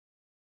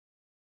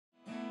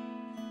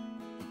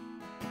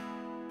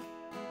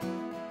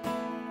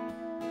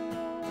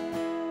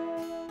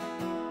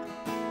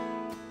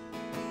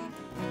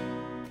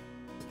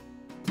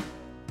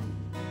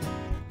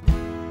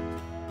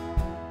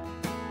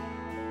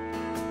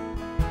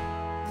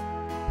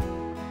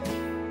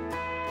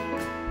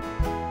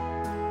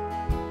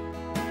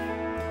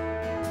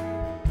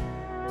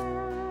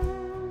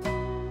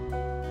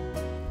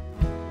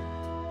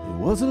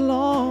was a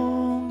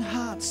long,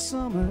 hot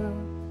summer.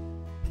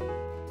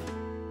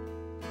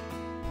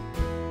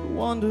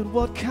 Wondered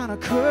what kind of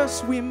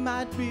curse we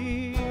might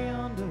be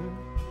under.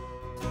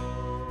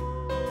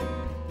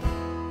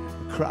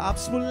 The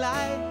crops were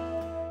light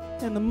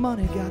and the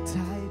money got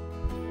tight.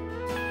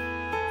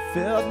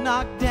 Felt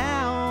knocked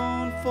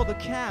down for the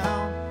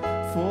count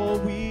before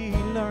we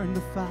learned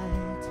to fight.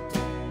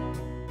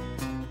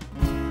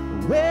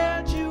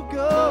 Where'd you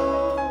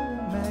go,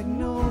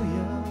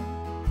 Magnolia?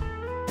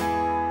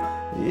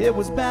 It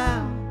was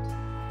bound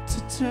to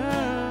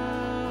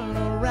turn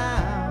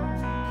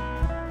around.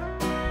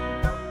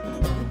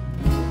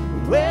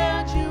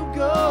 Where'd you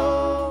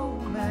go,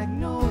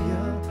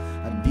 Magnolia?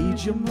 I need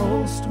you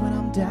most when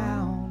I'm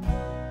down.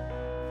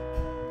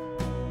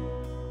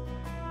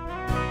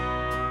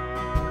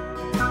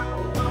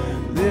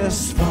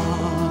 This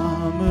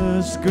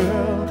farmer's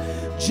girl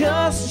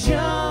just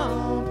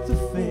jumped the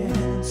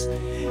fence.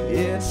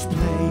 It's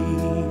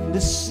plain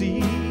to see,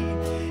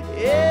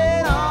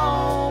 it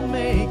all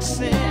makes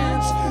sense.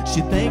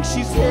 She thinks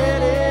she's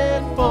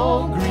headed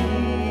for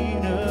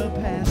greener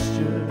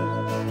pastures,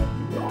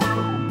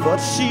 but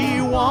she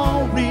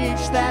won't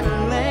reach that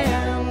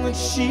land that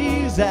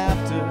she's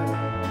after.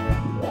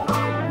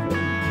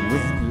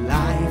 When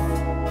life,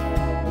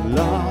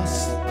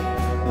 loss,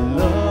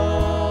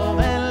 love,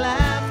 and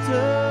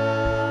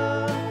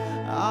laughter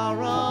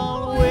are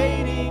all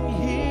waiting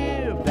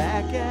here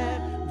back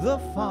at the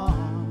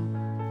farm.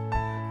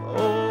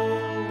 Oh,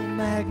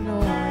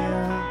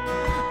 Magnolia,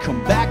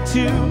 come back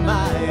to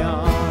my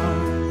arms.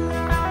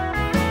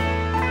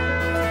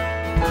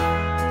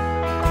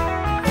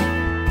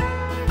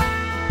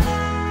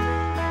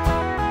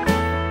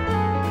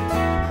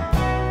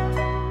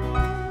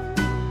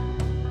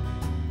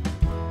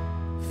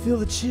 Feel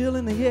the chill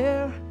in the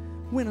air,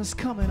 winter's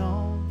coming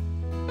on.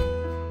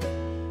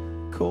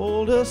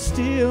 Colder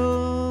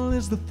still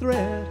is the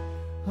threat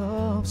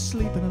of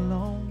sleeping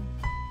alone.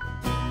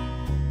 I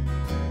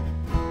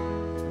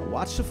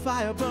watch the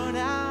fire burn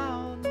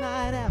out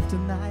night after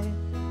night.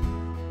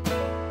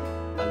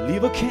 I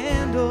leave a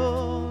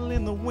candle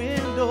in the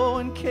window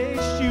in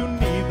case you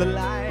need the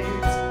light.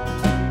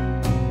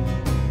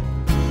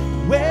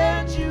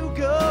 Where'd you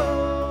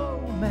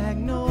go,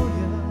 Magnolia?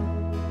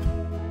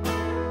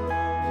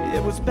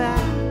 It was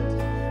bound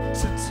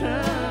to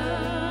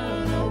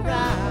turn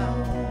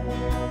around.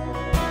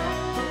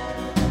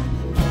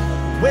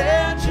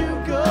 Where'd you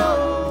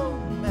go,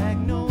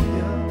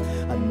 Magnolia?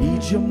 I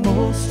need you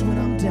most when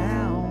I'm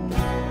down.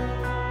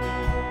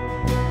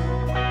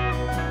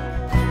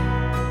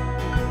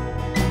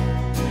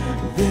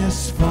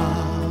 This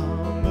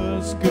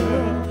farmer's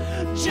girl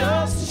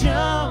just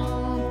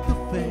jumped the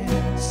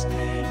fence.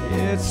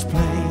 It's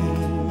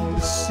plain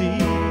to see,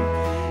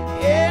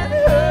 in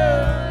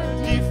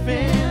her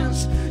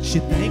defense, she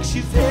thinks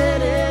she's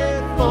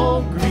headed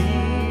for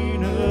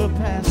greener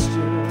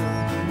pastures,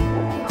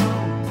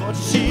 but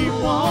she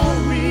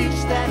won't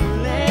reach that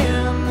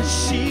land that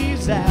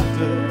she's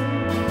after.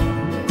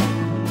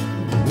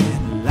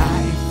 When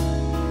life,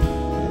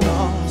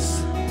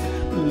 loss,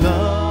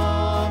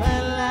 love,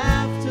 and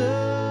laughter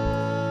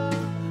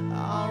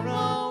are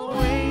all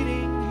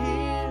waiting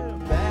here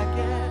back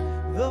at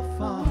the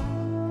farm.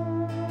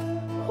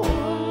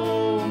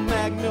 Oh,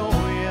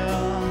 Magnolia,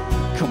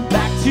 come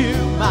back to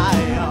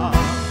my arms.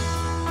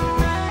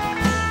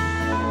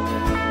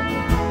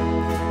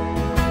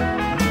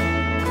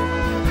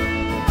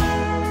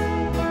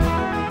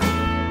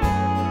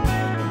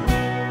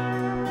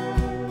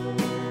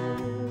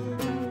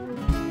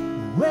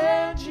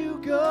 Where'd you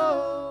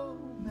go,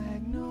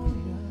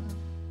 Magnolia?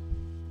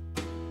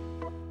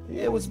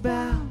 It was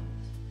bound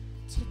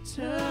to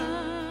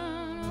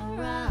turn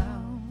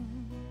around.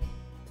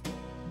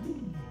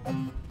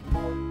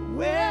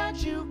 Where'd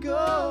you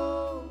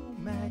go,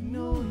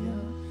 Magnolia?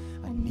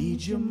 I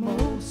need you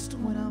most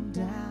when I'm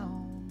down.